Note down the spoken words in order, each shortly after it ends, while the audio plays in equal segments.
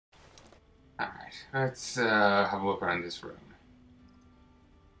Alright, let's have a look around this room.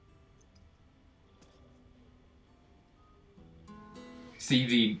 See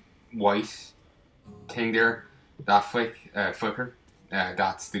the white thing there? That flicker?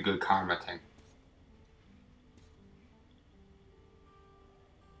 That's the good karma thing.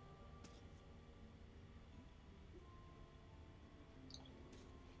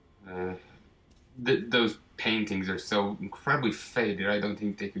 Those paintings are so incredibly faded, I don't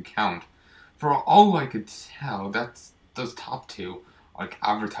think they could count. For all I could tell, that's those top two are like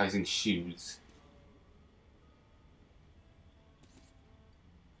advertising shoes.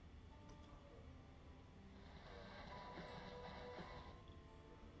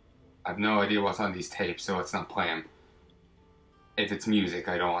 I have no idea what's on these tapes, so let's not play them. If it's music,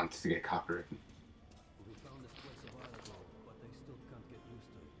 I don't want to get copyrighted. We found this place a while ago, but I still can't get used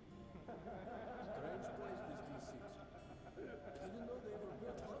to it. Strange place, this D6. Didn't know they ever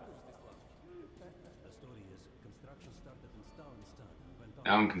built hunters this long. The story is, construction started in Stalinstad and went on.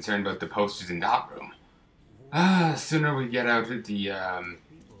 Now I'm concerned about the posters in that room. Sooner we get out of the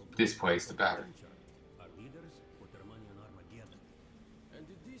this place, the better. Our leaders put their money on Armageddon. And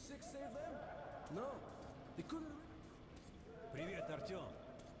did D6 save them? No. They couldn't. Привет, Artyom.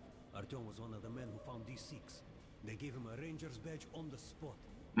 Artyom was one of the men who found D6. They gave him a ranger's badge on the spot.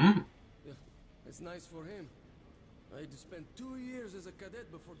 Hmm. Yeah, it's nice for him. I had to spend 2 years as a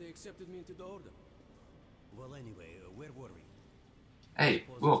cadet before they accepted me into the order. Well, anyway, where were we? Hey,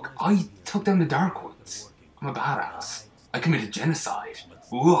 look, I took down the Dark Ones. I'm a badass. I committed genocide.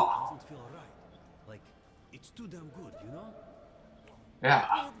 Whoa. Doesn't feel right. Like, it's too damn good, you know? Yeah.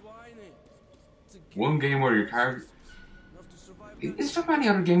 Quit whining. It's a game. One game where your character... Enough to survive. Is there many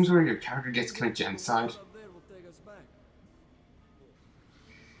other games where your character gets commit genocide? Up there will take us back.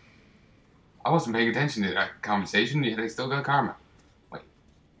 I wasn't paying attention to that conversation, yet I still got karma. Wait.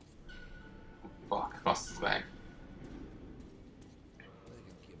 Fuck, lost his leg. They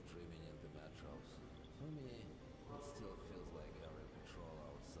can keep dreaming in the metros. For me, it still feels like every patrol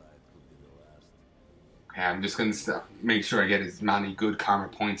outside could be the last. Okay, I'm just gonna make sure I get as many good karma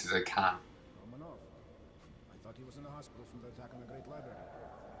points as I can. Romanov. I thought he was in the hospital from the attack on the Great Library.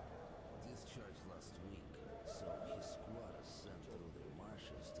 Discharged last week, so his squad is sent through the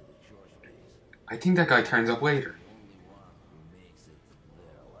marshes to the church base. I think that guy turns up later. The only one who makes it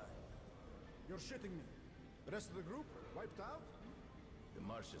there alive. You're shitting me. The rest of the group wiped out? The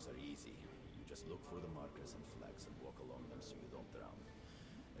marshes are easy. You just look for the markers and flags and walk along them so you don't drown.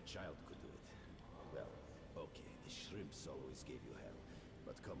 A child could do it. Well, okay, the shrimps always gave you hell.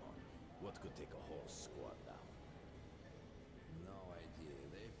 But come on, what could take a whole squad down? No idea.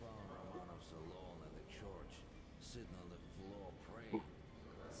 They found Romanovs alone at the church, sitting on the floor praying.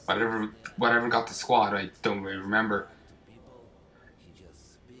 Whatever got the squad, I don't really remember. To people, he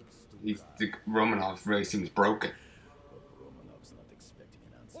just speaks to The Romanov really seems broken. Look, Romanov's not expecting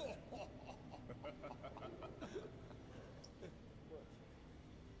an answer.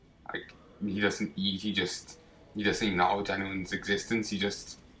 Like, he doesn't eat, he doesn't acknowledge anyone's existence, he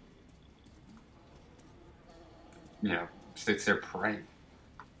just, you know, sits there praying.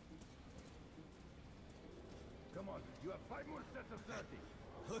 Come on, you have 5 more sets of 30.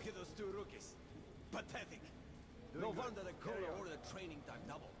 Look at those two rookies. Pathetic. No wonder the colonel ordered training time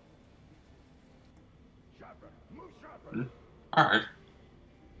double. Sharper, move sharper. Alright.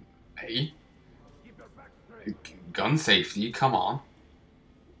 Hey, Keep your back straight. gun safety, come on.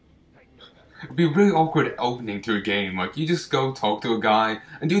 It'd be a really awkward opening to a game, like you just go talk to a guy,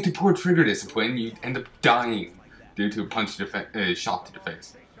 and due to poor trigger discipline, you end up dying due to a shot to the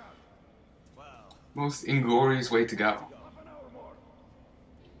face. Most inglorious way to go. Half an hour more.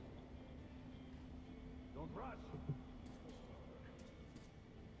 Don't rush.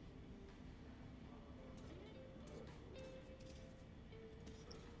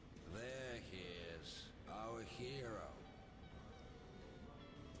 There he is, our hero.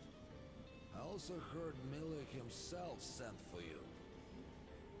 I also heard Miller himself sent for you.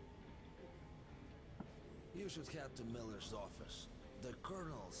 You should head to Miller's office. The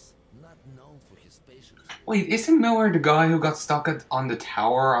colonel's not known for his patience. Wait, isn't Miller the guy who got stuck on the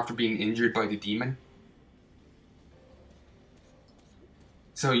tower after being injured by the demon?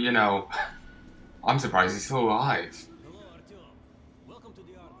 So, you know, I'm surprised he's still alive. Hello, Artyom. Welcome to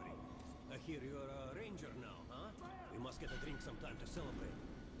the armory. I hear you're a ranger now, huh? We must get a drink sometime to celebrate.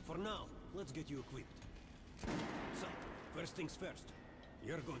 For now, let's get you equipped. So, first things first.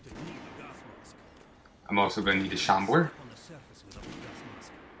 You're going to need a gas mask. I'm also going to need a shambler. On the surface without the gas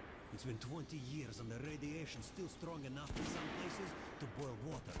mask. It's been 20 years and the radiation's still strong enough in some places to boil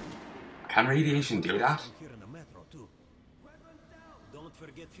water. Can radiation do that? Here in the metro too. Don't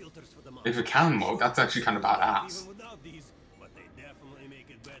forget filters for the If it can mode, that's actually kind of badass. Even without these, but they definitely make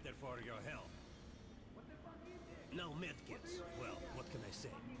it better for your health. Now medkits. Well, what can I say?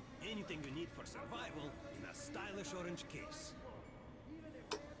 Anything you need for survival in a stylish orange case.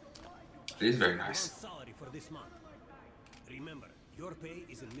 It is very nice. Salary for this month. Remember, your pay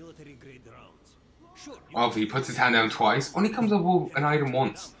is in military grade rounds. Sure. Well, if he puts his hand down twice, only comes up with an item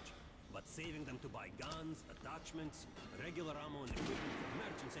once. But saving them to buy guns, attachments, regular ammo and equipment for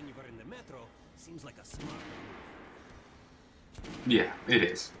merchants anywhere in the metro seems like a smart move. Yeah, it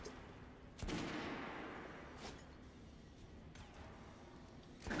is.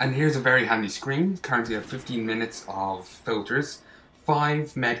 And here's a very handy screen. Currently at 15 minutes of filters,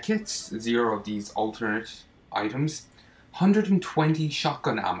 5 medkits, 0 of these alternate items, 120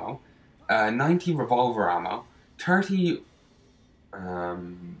 shotgun ammo, 90 revolver ammo, 30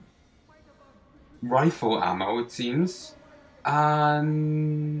 rifle ammo, it seems,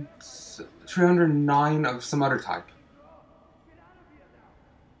 and 309 of some other type.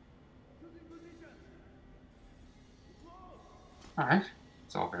 Alright,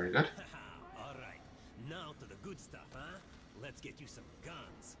 it's all very good. Alright, now to the good stuff, huh? Let's get you some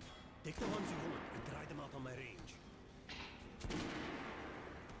guns. Take the ones you want and try them out on my range.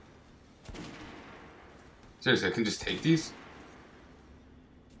 Seriously, I can just take these?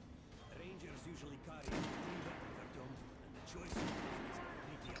 Rangers usually carry 3 weapons, Artyom, and the choice is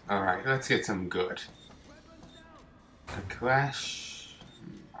completely up. Alright, let's get some good. A clash.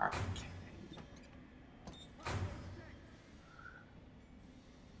 Okay.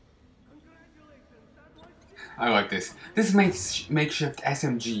 I like this. This makeshift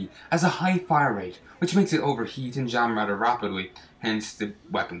SMG has a high fire rate, which makes it overheat and jam rather rapidly, hence the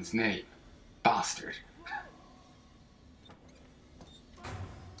weapon's name. Bastard.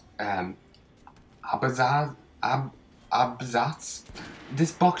 Abzats.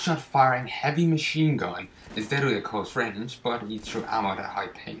 This buckshot firing heavy machine gun is deadly at close range, but eats through ammo at a high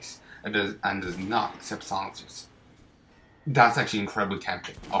pace and does not accept silencers. That's actually incredibly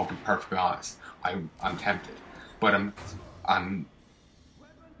tempting. I'll be perfectly honest. I'm tempted, but I'm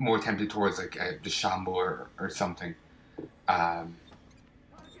more tempted towards like the Shamble or something.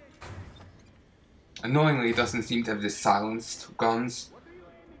 Annoyingly, it doesn't seem to have this silenced guns.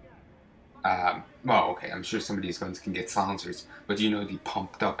 Well, okay, I'm sure some of these guns can get silencers, but you know the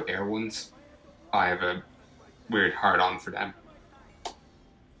pumped up air ones? I have a weird hard-on for them.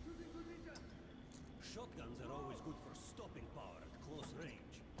 Shotguns are always good for stopping power at close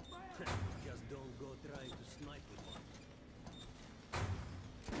range. Just don't go trying to snipe with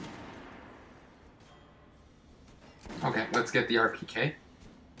one. Okay, let's get the RPK.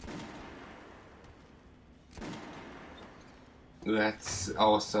 Let's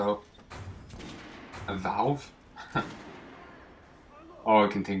also... a Valve? All I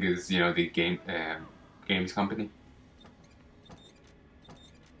can think is, you know, the games company.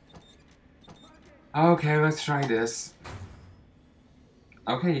 Okay, let's try this.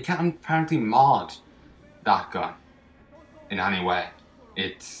 Okay, you can't apparently mod that gun in any way.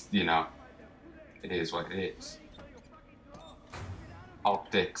 It's, you know, it is what it is.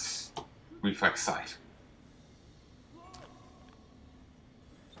 Optics, reflex sight.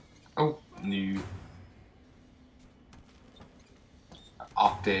 Oh, new.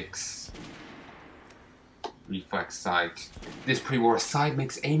 Optics, reflex sight. This pre-war sight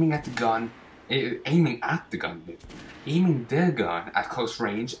makes aiming the gun at close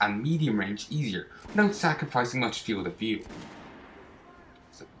range and medium range easier without sacrificing much field of view.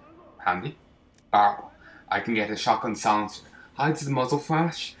 So, handy. Barrel. I can get a shotgun silencer, hides the muzzle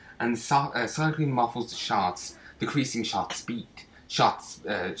flash, and slightly muffles the shots, decreasing shot speed. Shot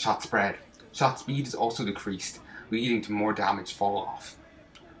spread. Shot speed is also decreased, leading to more damage fall off.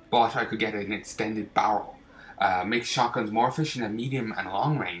 But I could get an extended barrel. Makes shotguns more efficient at medium and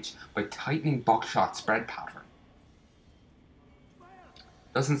long range by tightening buckshot spread pattern.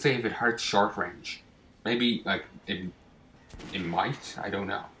 Doesn't say if it hurts short range. Maybe, like, it might, I don't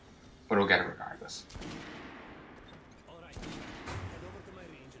know. But I'll get it regardless. Alright, head over to my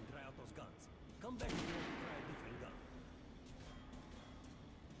range and try out those guns. Come back if you want to try a different gun.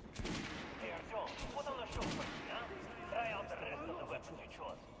 Hey Artyom, put on the show for me, huh? Try out the rest of the weapons you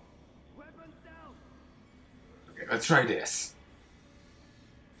chose. Weapons down! Okay, let's try this.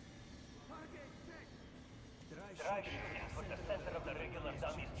 Try shooting for the center of the regular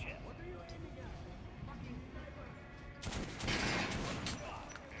dummy's chest.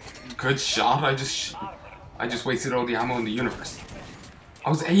 Good shot. I just wasted all the ammo in the universe. I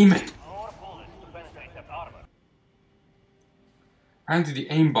was aiming. More bullets to penetrate that armor. Apparently the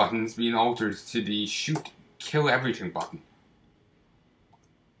aim button's being altered to the shoot kill everything button.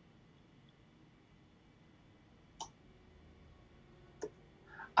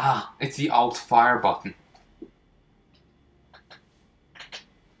 Ah, it's the Alt Fire button.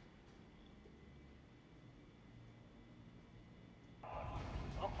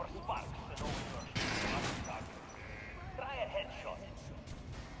 Look for sparks and overburst. Try a headshot.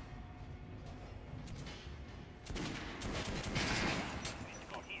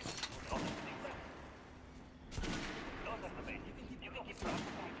 Go here. Not a thing. Those are the basics. You can keep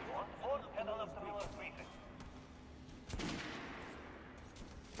practicing if you want, or head on up to Miller's briefing.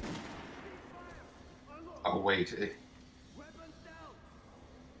 Oh wait,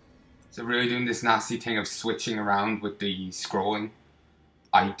 so really doing this nasty thing of switching around with the scrolling.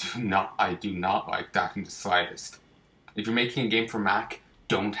 I do not like that in the slightest. If you're making a game for Mac,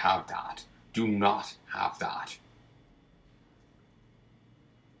 don't have that. Do not have that.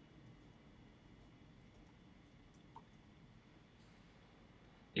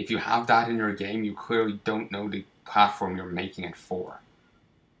 If you have that in your game, you clearly don't know the platform you're making it for.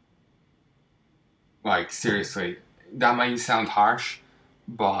 Like, seriously, that might sound harsh,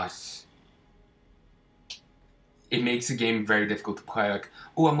 but it makes the game very difficult to play. Like,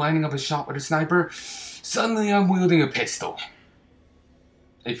 oh, I'm lining up a shot with a sniper, suddenly I'm wielding a pistol.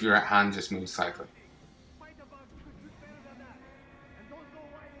 If your hand just moves slightly.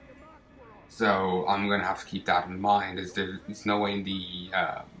 So, I'm going to have to keep that in mind, as there's no way in the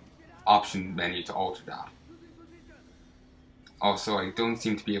option menu to alter that. Also, I don't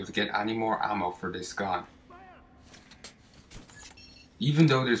seem to be able to get any more ammo for this gun. Even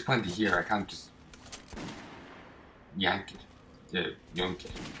though there's plenty here, I can't just yank it. Yeah, yank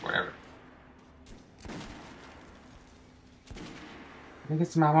it, whatever. Can I get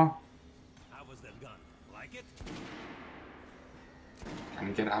some ammo? How was that gun? Like it? Can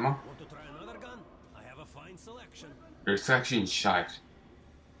I get ammo? Want to try another gun? I have a fine selection. Your selection is shite.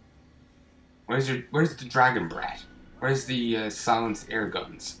 Where's the dragon breath? Where's the silenced air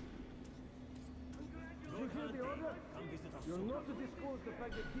guns? You're not to disclose the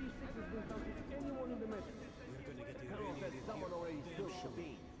fact that D6 has been counted to anyone in the mission. We're gonna get you Carol says someone already spilled the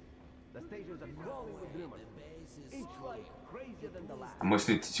beans. The stations are crawling with rumors. Each life crazier than the last. I'm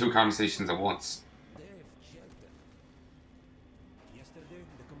listening to two conversations at once. Yesterday,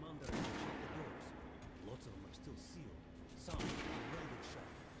 the commander checked the doors. Lots of them are still sealed. Some are welded shut.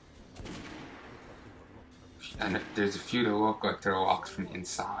 And there's a few that look like they're locked from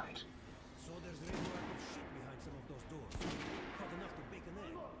inside. So there's radioactive shit behind some of those doors. Hot enough to bake an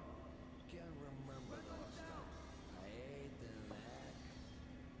egg. Can't remember the last time I ate an egg.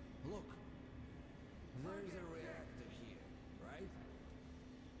 Look, there's a reactor here, right?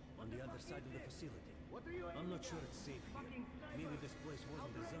 On the other side of the facility. I'm not sure it's safe here. Maybe this place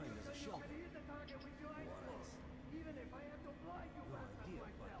wasn't designed as a shelter. No idea,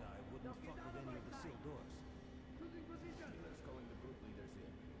 but I wouldn't fuck with any of the sealed doors. Miller's calling the group leaders in.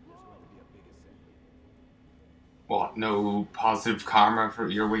 There's going to be a big assembly. What, no positive karma for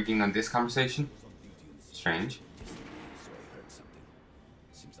earwigging on this conversation? Strange. So I heard something.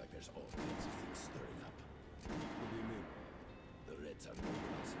 Seems like there's all kinds of things stirring up. What do you mean? The Reds are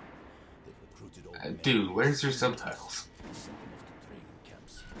mobilizing. They've recruited all the men. Dude, where's your subtitles? Sent them off to training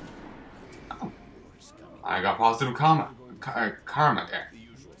camps. Oh, War is coming. I got positive karma there. The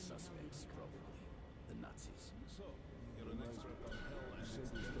usual suspects, probably. The Nazis.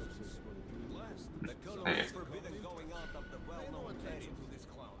 The colonel Hey. has forbidden going out of the well-known area to this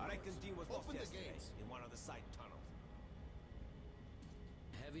clown. I reckon Dean was lost yesterday in one of the side tunnels.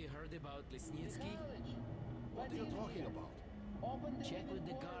 Have you heard about Lesnitsky? What are you talking about? Check with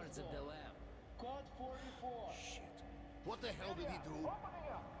the guards at the lab. Code 44. Shit. What the hell did he do?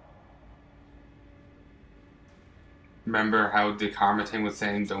 Remember how the karma thing was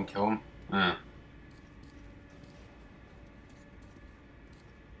saying don't kill him?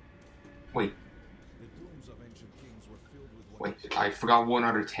 Wait, The tombs of ancient kings were filled with what wait, I forgot one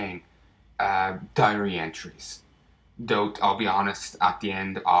other thing. Diary entries. Though, I'll be honest, at the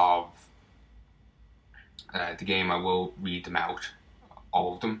end of the game I will read them out.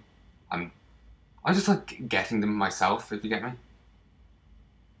 All of them. I just like getting them myself, if you get me.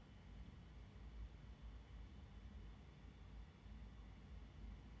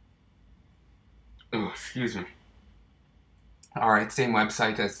 Oh, excuse me. Alright, same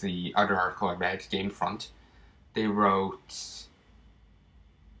website as the other article I read, Gamefront. They wrote...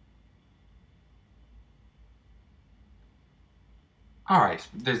 Alright,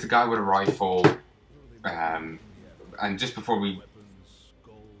 there's a guy with a rifle, and just before we... weapons,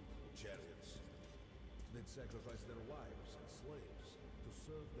 gold, chariots. They'd sacrifice their wives and slaves to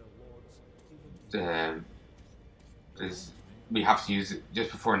serve their lords even is we have to use it just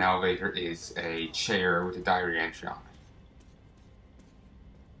before an elevator is a chair with a diary entry on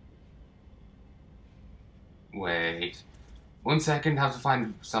Wait. 1 second, have to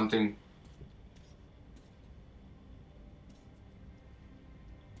find something.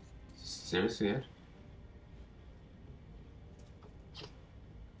 Seriously it?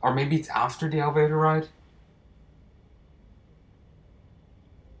 Or maybe it's after the elevator ride?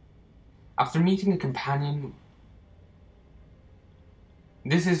 After meeting a companion...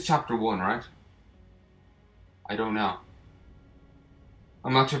 This is chapter 1, right? I don't know.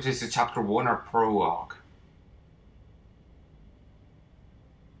 I'm not sure if this is chapter 1 or prologue.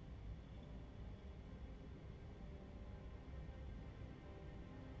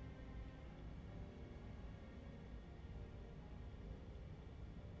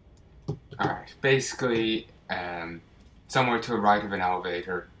 Alright, basically, somewhere to the right of an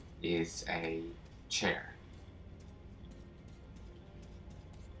elevator is a chair.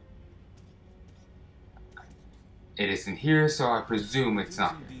 It isn't here, so I presume it's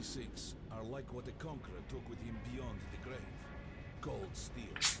not. D6 are like what the Conqueror took with him beyond the grave. Gold steel,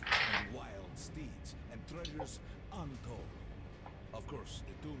 and wild steeds, and treasures untold. Of course,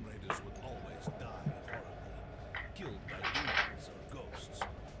 the Tomb Raiders would always die horribly, killed by demons or ghosts,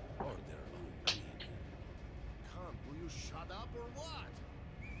 or their own greed. Khan, will you shut up or what?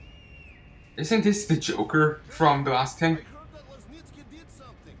 Isn't this the Joker from the last thing? I heard that Lesnitsky did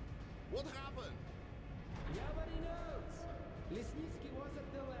something. What happened? Nobody knows. Lesnitsky was at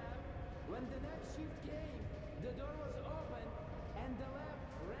the lab. When the next shift came, the door was open and the lab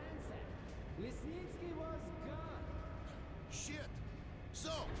ransacked. Lesnitsky was gone. Shit.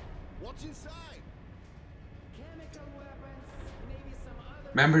 So, what's inside? Chemical weapons, maybe some other...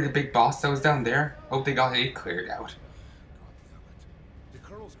 Remember the big boss that was down there? Hope they got it cleared out. God damn it. The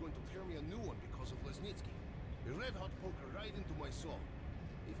Colonel's going to tear me a new one because of Lesnitsky. A red-hot poker right into my soul.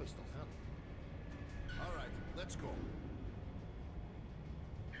 If I still have it. Alright, let's go.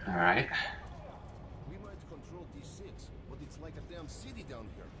 Alright. We might control D6, but it's like a damn city down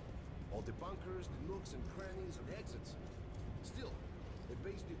here. All the bunkers, the nooks and crannies and exits. Still, a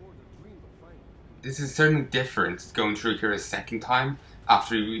base the Order dreamed of finding. This is certainly different going through here a second time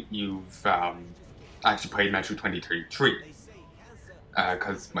after you've actually played Metro 2033.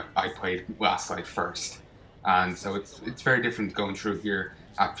 Because I played Last Light first. And so it's very different going through here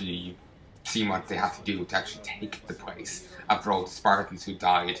after you've seen what they have to do to actually take the place. After all the Spartans who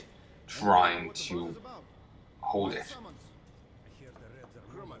died trying to hold it.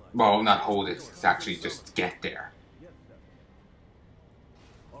 Well, not hold it, it's actually just get there.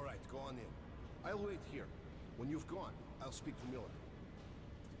 Alright, go on in. I'll wait here. When you've gone, I'll speak to Miller.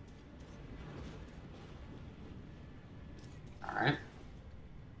 Alright.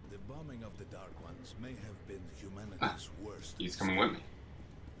 The bombing of the Dark Ones may have been humanity's worst. He's coming with me.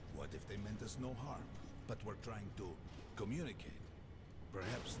 What if they meant us no harm, but were trying to communicate?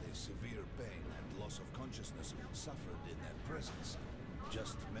 Perhaps the severe pain and loss of consciousness suffered in their presence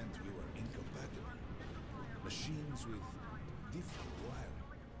just meant we were incompatible. Machines with different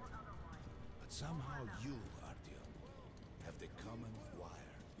wiring. But somehow you, Artyom, have the common wire.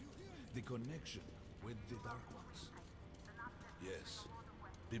 The connection with the Dark Ones. Yes,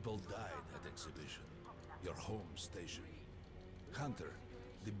 people died at exhibition. Your home station. Hunter,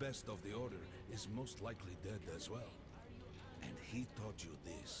 the best of the Order, is most likely dead as well. And he taught you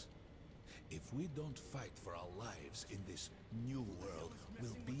this. If we don't fight for our lives in this new world,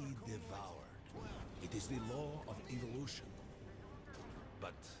 we'll be devoured. It is the law of evolution.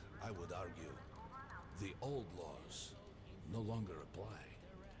 But I would argue, the old laws no longer apply.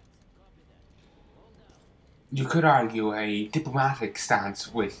 You could argue a diplomatic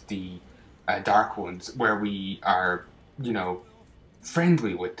stance with the Dark Ones, where we are, you know,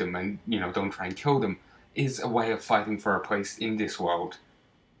 friendly with them and, you know, don't try and kill them, is a way of fighting for a place in this world.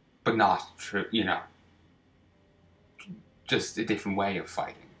 But not true, you know, just a different way of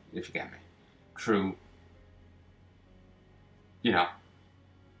fighting, if you get me. True, you know,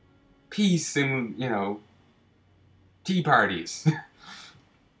 peace and, you know, tea parties. You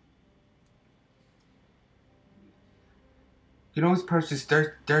can always purchase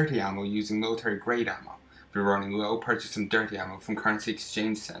dirty ammo using military-grade ammo. If you're running low, purchase some dirty ammo from currency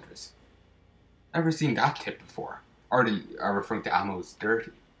exchange centers. Never seen that tip before. Already are referring to ammo as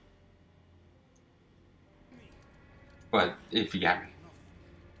dirty. But, if you get me.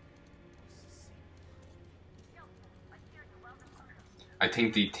 I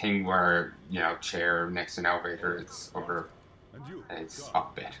think the thing where, you know, chair next to an elevator is over, it's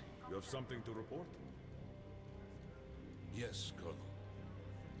up a bit. You have something to report? Yes, Colonel.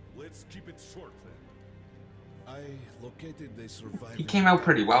 Let's keep it short then. I located the surviving... He came out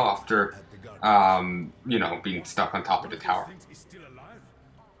pretty well after, you know, being stuck on top of the tower.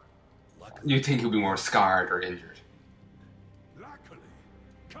 You think he'll be more scarred or injured? Luckily.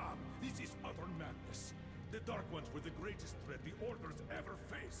 Come, this is utter madness. The Dark Ones were the greatest threat the Order's ever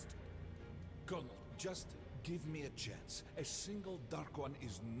faced. Colonel, just give me a chance. A single Dark One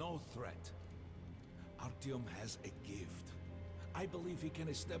is no threat. Artyom has a gift. I believe he can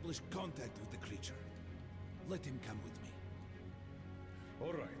establish contact with the creature. Let him come with me.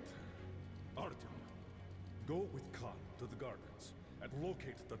 All right. Artyom, go with Khan to the gardens and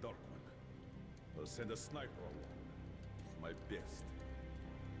locate the Dark One. I'll send a sniper along. My best.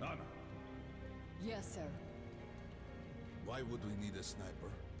 Anna. Yes, sir. Why would we need a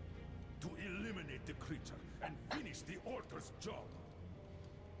sniper? To eliminate the creature and finish the Order's job.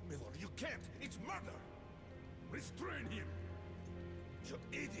 Miller, you can't! It's murder! Restrain him! You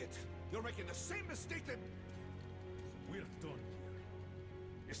idiot! You're making the same mistake that... We're done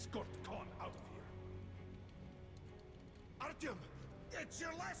here. Escort Khan out of here. Artyom! It's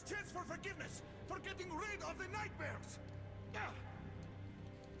your last chance for forgiveness! For getting rid of the nightmares!